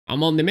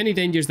Among the many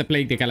dangers that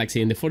plagued the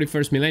galaxy in the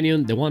 41st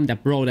millennium, the one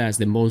that brought us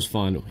the most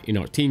fun in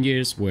our teen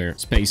years were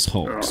space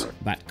hulks.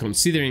 But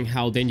considering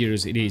how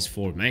dangerous it is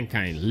for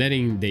mankind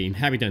letting the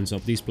inhabitants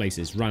of these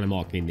places run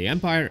amok in the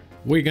Empire,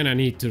 we're gonna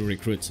need to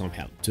recruit some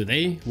help.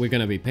 Today, we're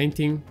gonna be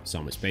painting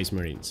some Space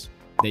Marines.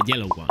 The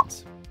yellow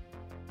ones.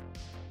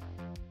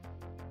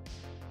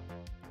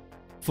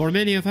 For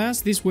many of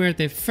us, these were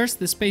the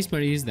first Space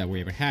Marines that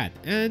we ever had,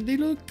 and they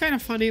look kind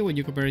of funny when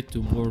you compare it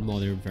to more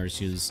modern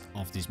versions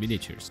of these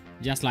miniatures.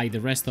 Just like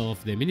the rest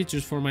of the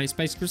miniatures for my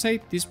Space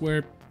Crusade, these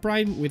were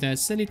primed with a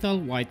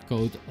zenithal white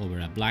coat over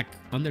a black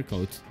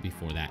undercoat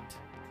before that.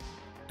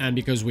 And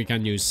because we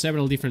can use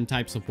several different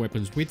types of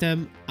weapons with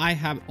them, I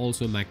have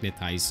also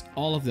magnetized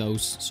all of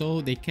those so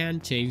they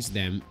can change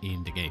them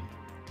in the game.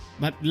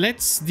 But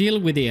let's deal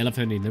with the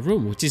elephant in the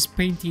room, which is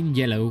painting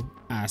yellow,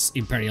 as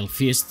Imperial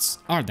Fists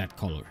are that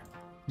color.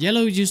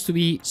 Yellow used to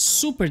be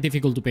super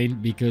difficult to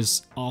paint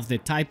because of the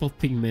type of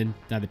pigment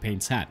that the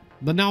paints had.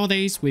 But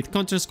nowadays, with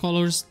contrast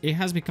colors, it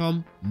has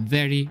become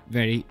very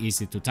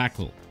easy to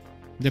tackle.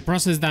 The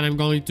process that I'm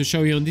going to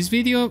show you on this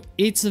video,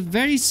 it's a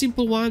very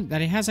simple one,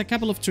 but it has a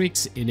couple of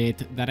tricks in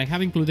it that I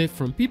have included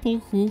from people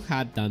who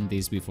had done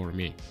this before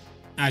me.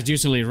 As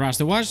usually in Rush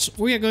the Watch,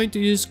 we are going to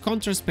use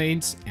contrast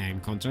paints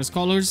and contrast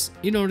colors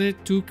in order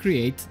to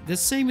create the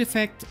same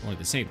effect or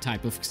the same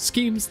type of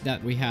schemes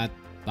that we had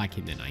back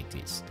in the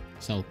 90s.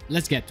 So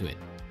let's get to it.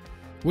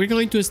 We're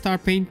going to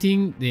start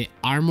painting the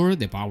armor,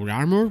 the power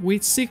armor,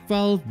 with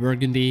Sigval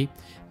Burgundy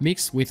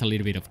mixed with a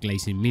little bit of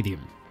glazing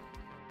medium.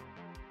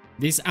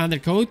 This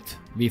undercoat,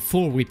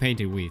 before we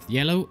paint it with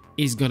yellow,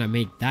 is gonna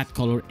make that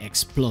color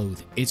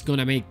explode. It's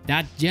gonna make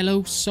that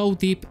yellow so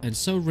deep and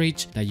so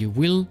rich that you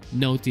will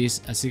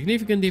notice a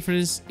significant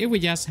difference if we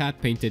just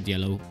had painted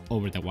yellow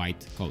over the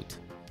white coat.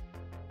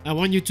 I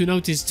want you to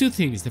notice two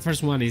things. The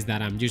first one is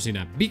that I'm using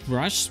a big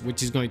brush,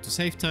 which is going to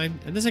save time.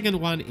 And the second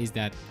one is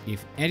that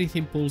if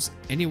anything pulls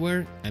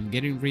anywhere, I'm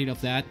getting rid of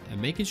that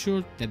and making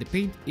sure that the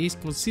paint is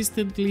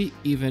consistently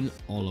even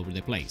all over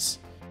the place.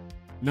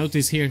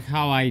 Notice here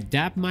how I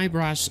dab my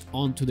brush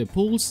onto the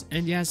pools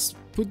and just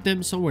put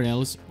them somewhere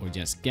else or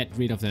just get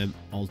rid of them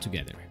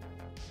altogether.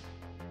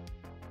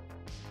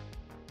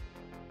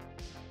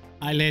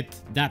 I let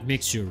that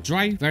mixture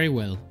dry very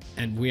well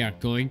and we are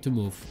going to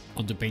move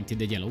on to painting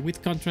the yellow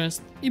with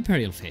contrast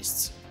Imperial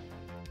Fists.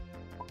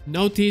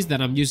 Notice that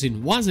I'm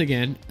using once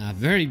again a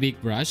very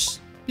big brush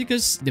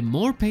because the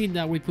more paint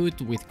that we put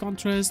with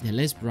contrast, the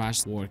less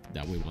brush work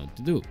that we want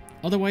to do.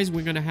 Otherwise,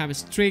 we're gonna have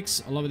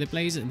streaks all over the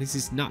place, and this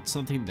is not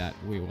something that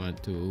we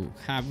want to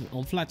have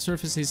on flat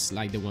surfaces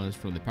like the ones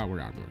from the power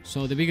armor.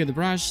 So the bigger the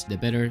brush, the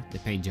better the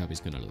paint job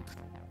is gonna look.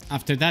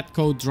 After that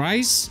coat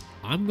dries,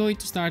 I'm going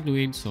to start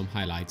doing some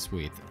highlights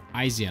with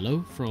Ice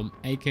Yellow from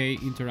AK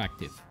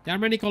Interactive. There are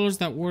many colors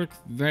that work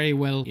very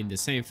well in the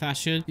same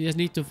fashion. You just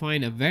need to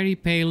find a very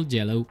pale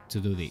yellow to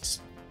do this.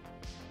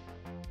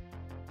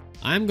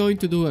 I'm going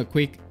to do a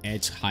quick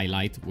edge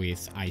highlight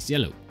with Ice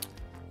Yellow.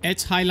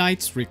 Edge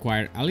highlights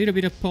require a little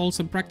bit of pulse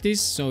and practice,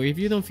 so if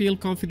you don't feel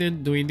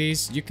confident doing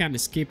this, you can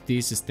skip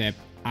this step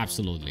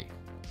absolutely.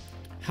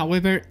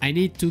 However, I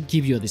need to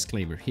give you a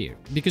disclaimer here,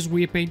 because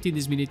we are painting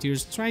these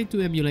miniatures trying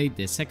to emulate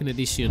the 2nd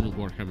edition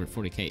Warhammer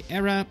 40k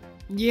era.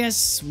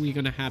 Yes, we're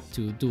gonna have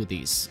to do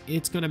this.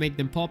 It's gonna make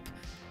them pop,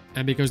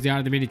 and because they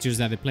are the miniatures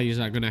that the players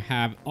are gonna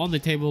have on the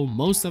table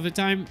most of the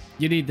time,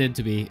 you need them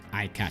to be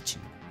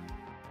eye-catching.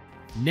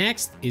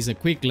 Next is a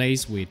quick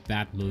glaze with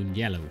Bad Moon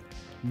Yellow.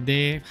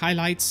 The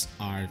highlights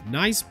are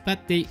nice,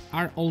 but they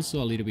are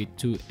also a little bit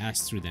too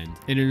astrident,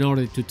 and in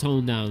order to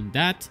tone down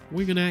that,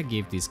 we're gonna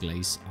give this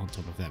glaze on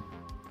top of them.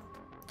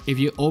 If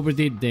you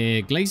overdid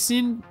the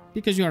glazing,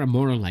 because you are a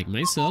moron like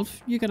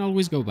myself, you can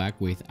always go back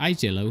with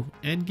Ice Yellow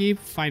and give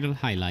final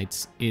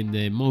highlights in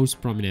the most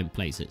prominent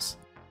places.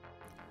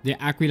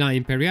 The Aquila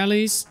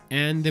Imperialis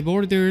and the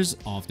borders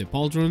of the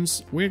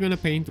pauldrons we're gonna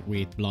paint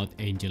with Blood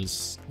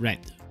Angels Red.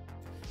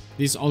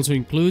 This also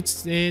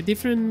includes the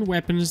different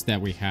weapons that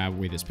we have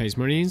with the Space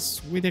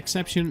Marines, with the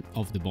exception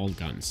of the bolt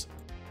guns.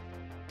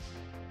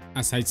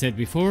 As I said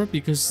before,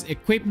 because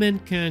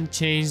equipment can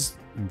change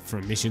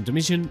from mission to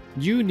mission,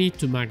 you need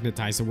to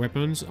magnetize the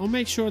weapons or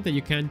make sure that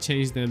you can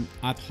change them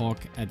ad hoc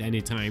at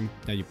any time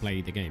that you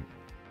play the game.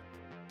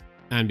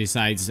 And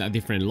besides a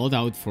different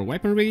loadout for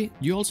weaponry,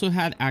 you also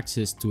had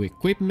access to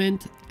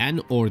equipment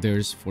and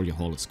orders for your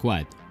whole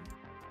squad.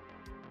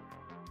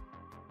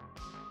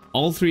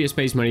 All 3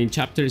 Space Marine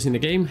chapters in the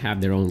game have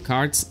their own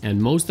cards,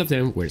 and most of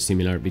them were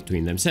similar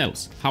between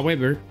themselves.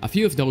 However, a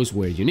few of those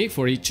were unique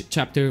for each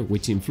chapter,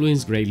 which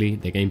influenced greatly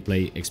the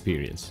gameplay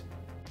experience.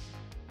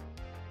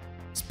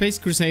 Space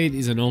Crusade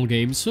is an old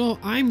game, so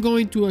I'm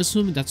going to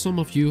assume that some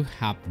of you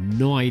have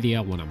no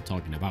idea what I'm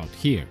talking about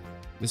here.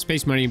 The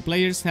Space Marine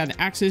players had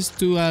access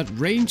to a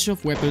range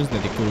of weapons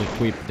that they could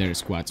equip their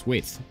squads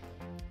with.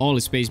 All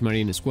Space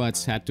Marine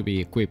squads had to be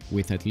equipped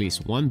with at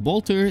least 1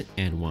 bolter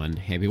and 1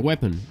 heavy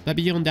weapon, but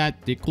beyond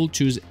that they could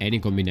choose any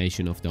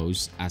combination of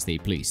those as they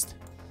pleased.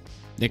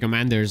 The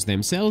commanders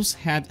themselves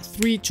had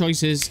 3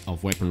 choices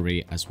of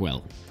weaponry as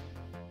well.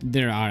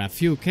 There are a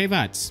few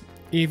caveats.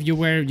 If you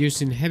were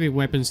using heavy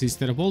weapons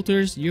instead of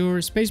bolters,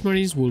 your Space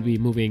Marines will be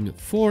moving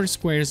 4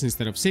 squares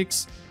instead of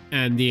 6,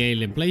 and the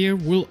alien player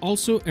will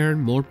also earn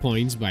more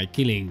points by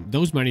killing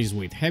those Marines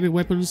with heavy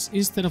weapons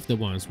instead of the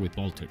ones with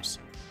bolters.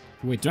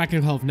 With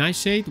Drakenhof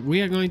Nightshade, we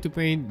are going to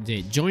paint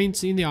the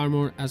joints in the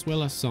armor as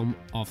well as some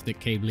of the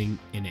cabling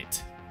in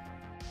it.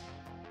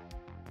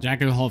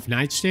 Drakenhof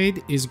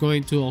Nightshade is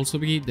going to also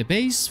be the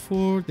base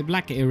for the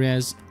black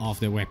areas of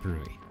the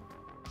weaponry.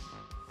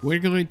 We're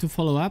going to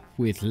follow up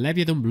with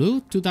Leviathan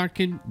Blue to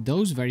darken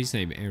those very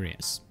same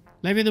areas.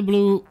 Leviathan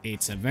Blue,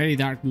 it's a very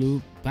dark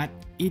blue, but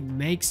it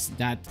makes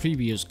that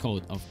previous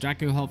coat of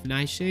Drakenhof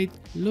Nightshade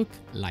look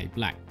like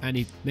black, and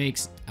it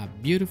makes a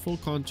beautiful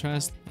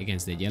contrast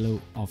against the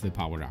yellow of the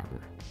power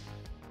armor.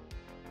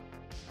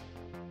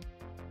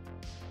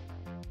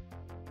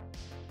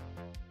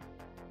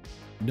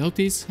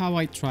 Notice how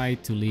I try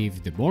to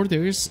leave the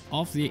borders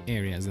of the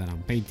areas that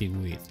I'm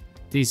painting with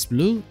this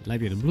blue,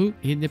 Leviathan Blue,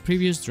 in the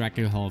previous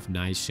Drakenhof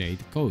Nightshade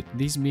coat.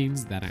 This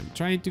means that I'm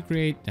trying to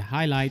create the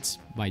highlights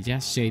by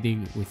just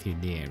shading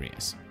within the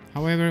areas.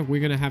 However, we're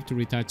gonna have to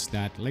retouch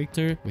that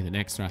later with an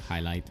extra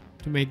highlight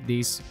to make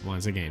this,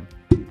 once again,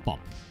 pop.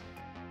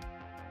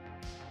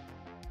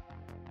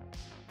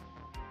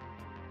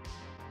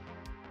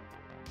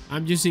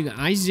 I'm using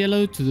ice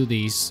yellow to do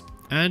this,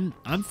 and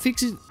I'm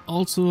fixing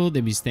also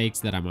the mistakes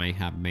that I might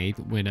have made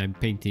when I'm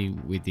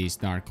painting with these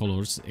dark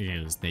colors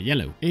against the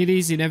yellow. It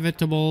is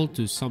inevitable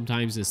to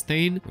sometimes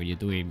stain when you're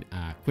doing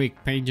a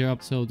quick paint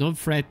job, so don't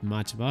fret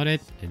much about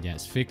it and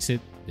just fix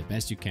it the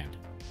best you can.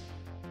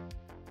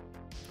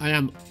 I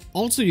am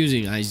also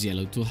using ice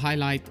yellow to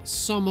highlight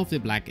some of the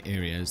black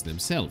areas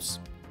themselves.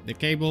 The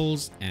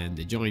cables and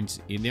the joints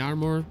in the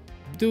armor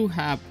do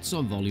have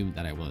some volume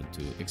that I want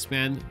to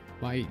expand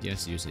by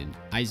just using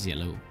ice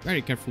yellow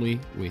very carefully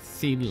with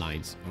thin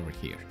lines over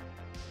here.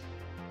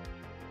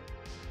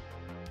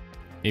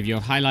 If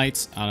your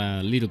highlights are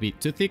a little bit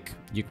too thick,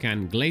 you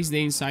can glaze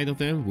the inside of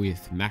them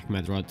with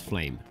Magma Rod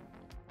Flame.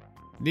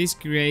 This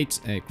creates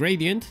a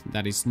gradient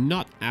that is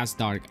not as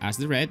dark as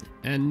the red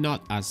and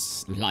not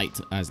as light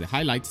as the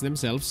highlights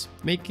themselves,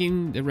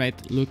 making the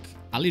red look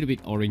a little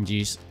bit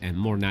orangish and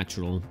more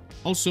natural,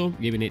 also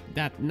giving it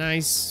that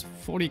nice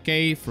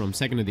 40k from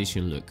 2nd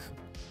edition look.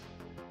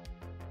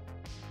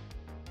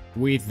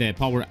 With the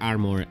power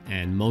armor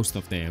and most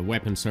of the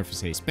weapon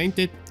surfaces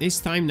painted, it's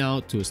time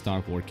now to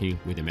start working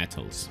with the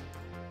metals.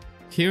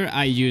 Here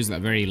I used a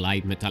very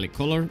light metallic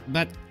color,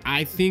 but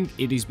I think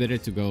it is better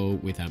to go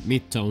with a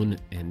mid-tone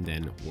and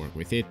then work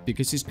with it,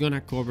 because it's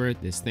gonna cover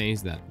the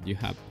stains that you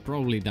have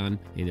probably done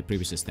in the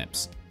previous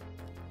steps.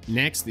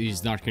 Next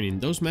is darkening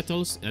those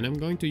metals, and I'm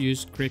going to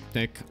use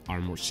Cryptek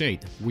Armor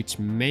Shade, which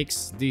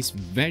makes this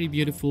very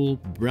beautiful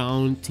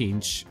brown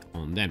tinge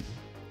on them.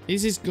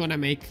 This is gonna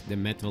make the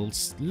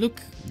metals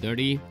look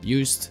dirty,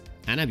 used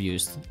and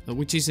abused,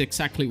 which is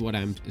exactly what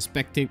I'm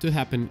expecting to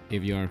happen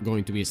if you're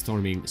going to be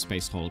storming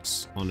Space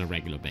Hulks on a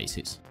regular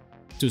basis.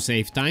 To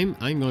save time,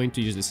 I'm going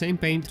to use the same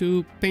paint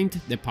to paint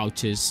the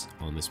pouches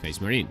on the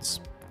Space Marines.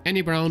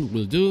 Any brown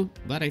will do,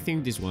 but I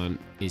think this one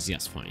is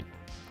just fine.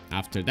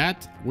 After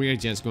that, we're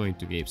just going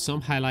to give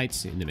some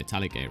highlights in the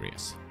metallic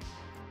areas.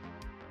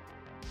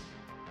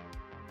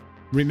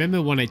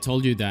 Remember when I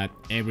told you that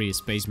every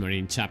Space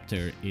Marine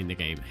chapter in the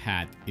game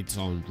had its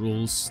own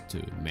rules to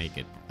make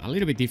it a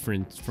little bit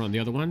different from the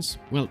other ones?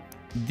 Well,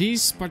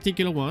 this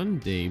particular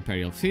one, the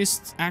Imperial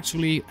Fists,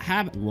 actually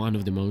have one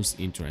of the most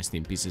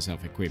interesting pieces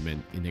of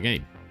equipment in the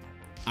game.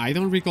 I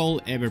don't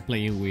recall ever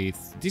playing with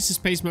these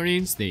Space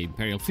Marines, the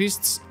Imperial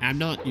Fists, and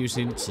not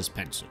using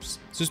suspensors.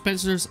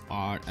 Suspensors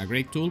are a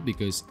great tool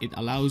because it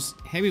allows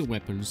heavy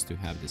weapons to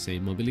have the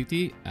same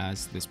mobility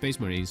as the Space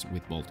Marines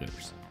with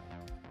bolters.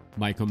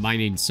 By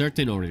combining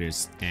certain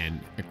orders and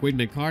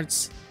equipment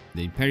cards,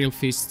 the Imperial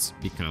Fists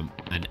become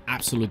an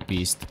absolute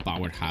beast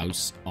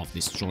powerhouse of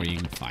destroying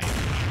fire.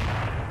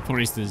 For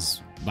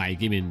instance, by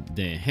giving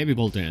the heavy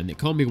bolter and the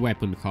combi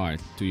weapon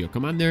card to your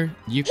commander,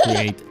 you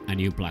create a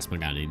new plasma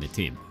gun in the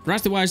team.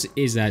 Rusty Wars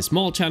is a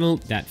small channel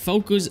that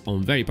focuses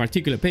on very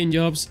particular paint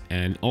jobs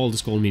and old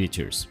school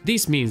miniatures.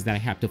 This means that I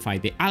have to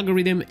fight the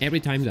algorithm every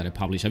time that I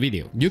publish a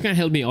video. You can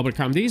help me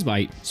overcome this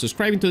by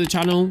subscribing to the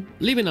channel,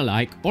 leaving a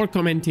like or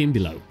commenting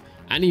below.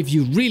 And if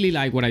you really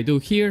like what I do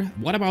here,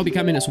 what about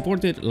becoming a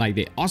supporter like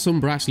the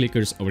awesome brush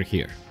lickers over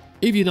here?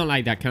 If you don't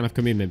like that kind of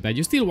commitment but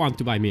you still want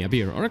to buy me a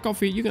beer or a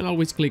coffee, you can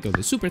always click on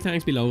the super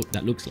thanks below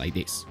that looks like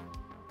this.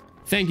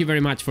 Thank you very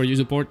much for your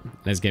support.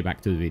 Let's get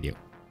back to the video.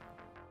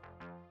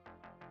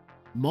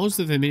 Most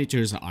of the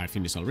miniatures are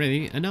finished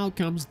already, and now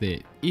comes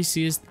the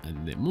easiest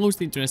and the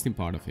most interesting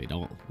part of it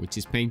all, which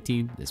is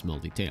painting the small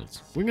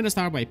details. We're gonna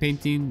start by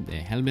painting the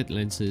helmet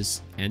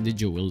lenses and the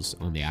jewels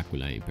on the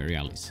Aquila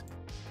Imperialis.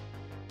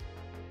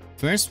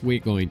 First, we're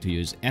going to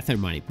use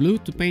Ethermanic Blue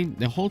to paint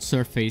the whole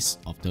surface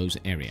of those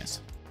areas.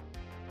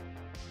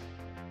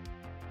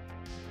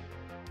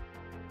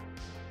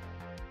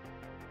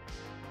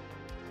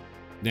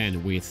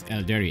 Then with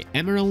Eldari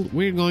Emerald,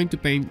 we're going to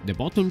paint the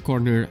bottom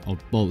corner of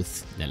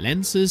both the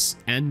lenses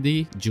and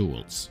the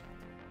jewels.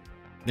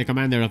 The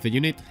commander of the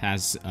unit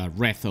has a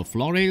wreath of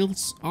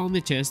laurels on the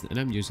chest, and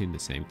I'm using the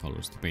same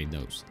colors to paint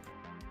those.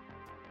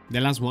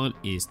 The last one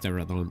is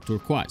Terradon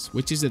Turquoise,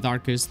 which is the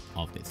darkest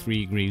of the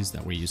 3 greens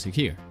that we're using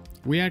here.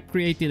 We are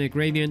creating a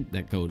gradient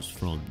that goes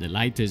from the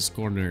lightest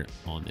corner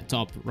on the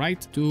top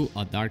right to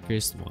a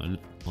darkest one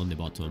on the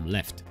bottom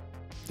left.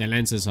 The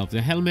lenses of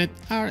the helmet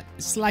are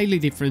slightly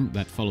different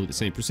but follow the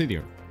same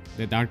procedure.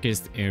 The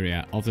darkest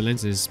area of the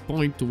lenses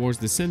point towards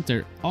the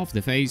center of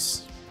the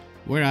face,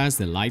 whereas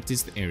the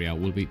lightest area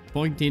will be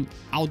pointing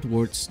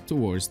outwards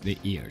towards the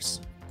ears.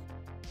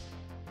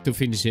 To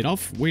finish it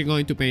off, we're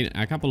going to paint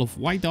a couple of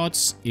white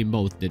dots in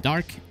both the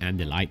dark and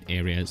the light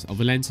areas of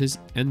the lenses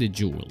and the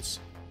jewels.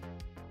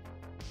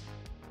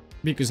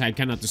 Because I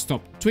cannot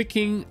stop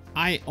tweaking,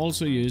 I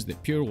also use the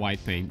pure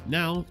white paint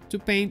now to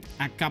paint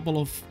a couple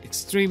of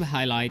extreme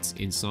highlights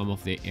in some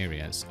of the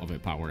areas of a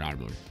power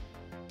armor.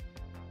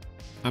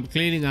 I'm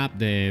cleaning up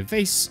the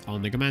face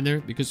on the commander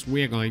because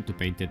we are going to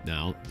paint it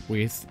now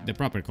with the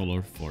proper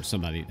color for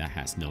somebody that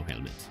has no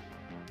helmet.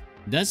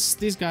 Does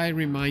this guy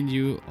remind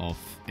you of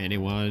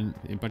anyone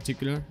in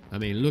particular? I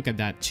mean, look at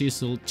that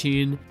chiseled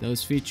chin,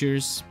 those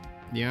features.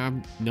 Yeah,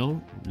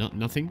 no,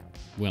 nothing?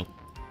 Well,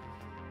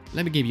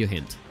 let me give you a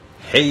hint.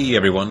 Hey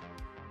everyone!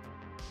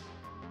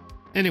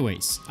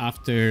 Anyways,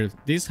 after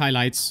these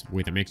highlights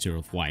with a mixture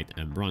of white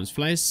and bronze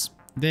flesh,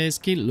 the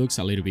skin looks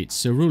a little bit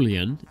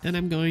cerulean, and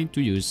I'm going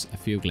to use a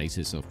few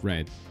glazes of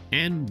red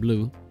and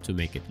blue to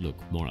make it look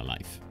more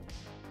alive.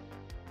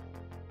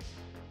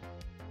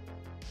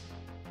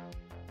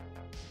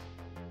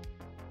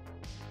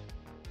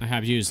 I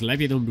have used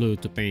Leviathan blue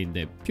to paint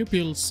the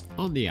pupils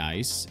on the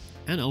eyes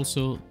and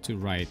also to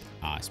write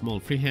a small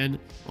freehand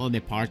on the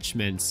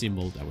parchment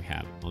symbol that we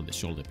have on the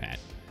shoulder pad.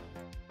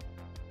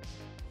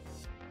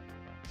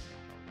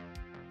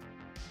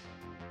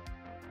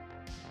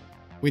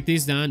 With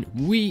this done,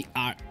 we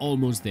are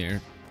almost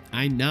there.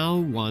 I now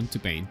want to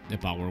paint the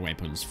power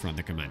weapons from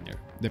the commander,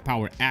 the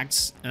power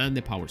axe and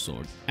the power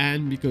sword.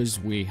 And because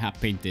we have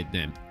painted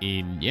them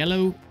in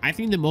yellow, I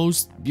think the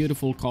most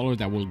beautiful color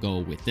that will go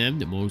with them,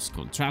 the most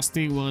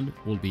contrasting one,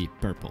 will be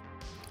purple,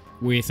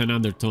 with an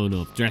undertone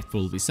of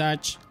dreadful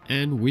visage,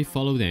 and we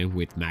follow them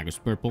with Magus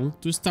purple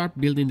to start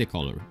building the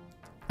color.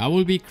 I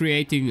will be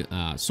creating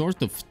a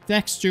sort of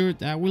texture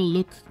that will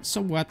look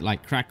somewhat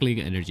like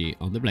crackling energy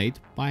on the blade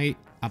by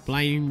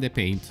applying the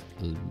paint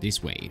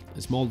this way,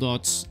 small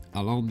dots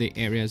along the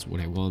areas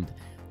where I want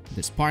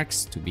the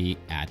sparks to be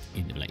at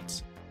in the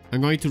blades.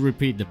 I'm going to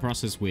repeat the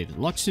process with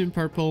Luxin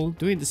purple,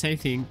 doing the same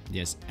thing,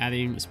 just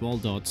adding small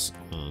dots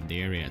on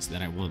the areas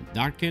that I want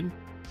darkened,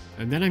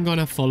 and then I'm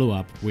gonna follow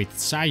up with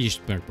Sage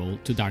purple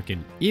to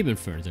darken even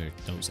further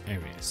those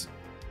areas.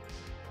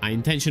 I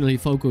intentionally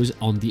focus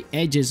on the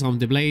edges of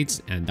the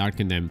blades and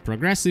darken them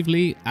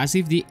progressively, as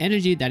if the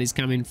energy that is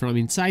coming from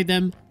inside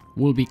them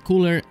will be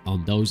cooler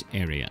on those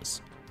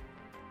areas.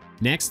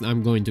 Next,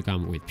 I'm going to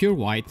come with pure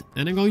white,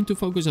 and I'm going to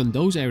focus on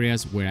those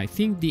areas where I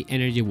think the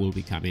energy will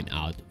be coming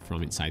out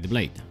from inside the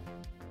blade.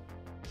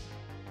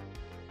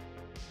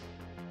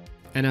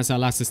 And as a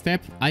last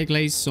step, I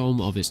glaze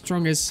some of the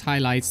strongest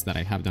highlights that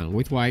I have done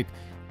with white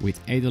with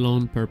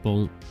Eidolon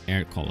purple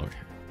air color.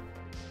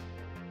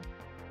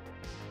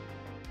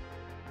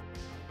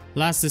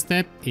 Last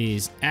step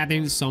is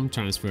adding some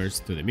transfers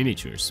to the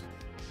miniatures.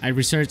 I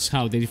researched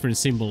how the different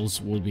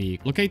symbols will be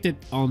located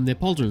on the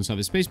pauldrons of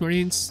the Space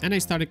Marines, and I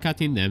started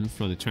cutting them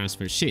from the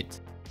transfer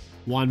sheet.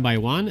 One by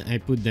one, I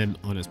put them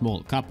on a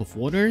small cup of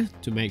water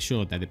to make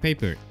sure that the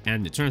paper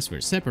and the transfer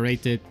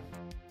separated,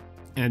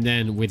 and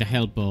then with the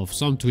help of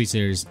some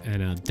tweezers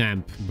and a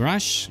damp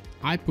brush,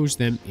 I push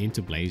them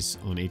into place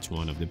on each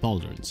one of the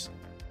pauldrons.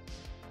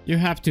 You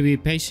have to be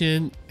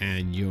patient,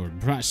 and your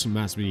brush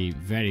must be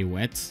very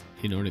wet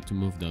in order to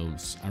move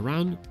those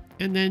around,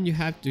 and then you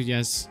have to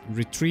just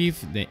retrieve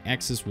the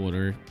excess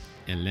water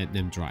and let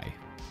them dry.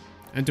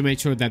 And to make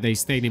sure that they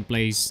stayed in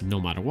place no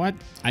matter what,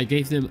 I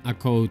gave them a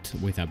coat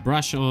with a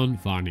brush-on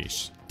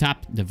varnish.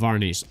 Tap the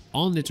varnish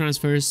on the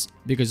transfers,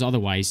 because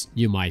otherwise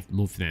you might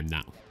move them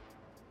now.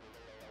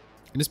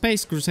 In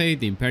Space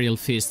Crusade, the Imperial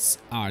Fists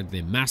are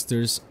the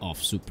masters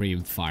of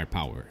supreme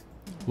firepower.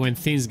 When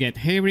things get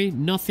hairy,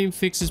 nothing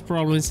fixes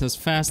problems as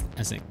fast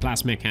as a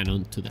plasma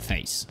cannon to the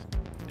face.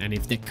 And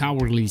if the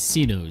cowardly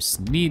Xenos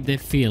need the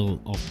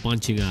feel of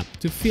punching up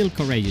to feel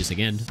courageous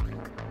again,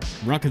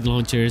 rocket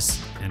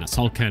launchers and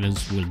assault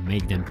cannons will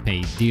make them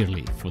pay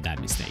dearly for that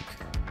mistake.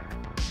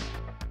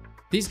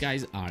 These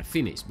guys are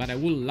finished, but I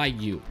would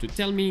like you to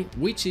tell me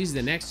which is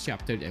the next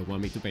chapter that you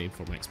want me to paint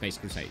for my Space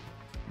Crusade.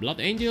 Blood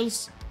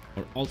Angels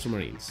or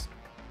Ultramarines?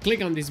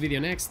 Click on this video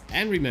next,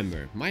 and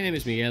remember, my name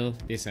is Miguel,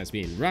 this has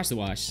been Rush the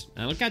Wash,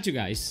 and I'll catch you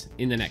guys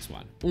in the next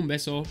one. Un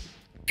beso,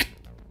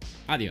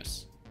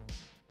 adios.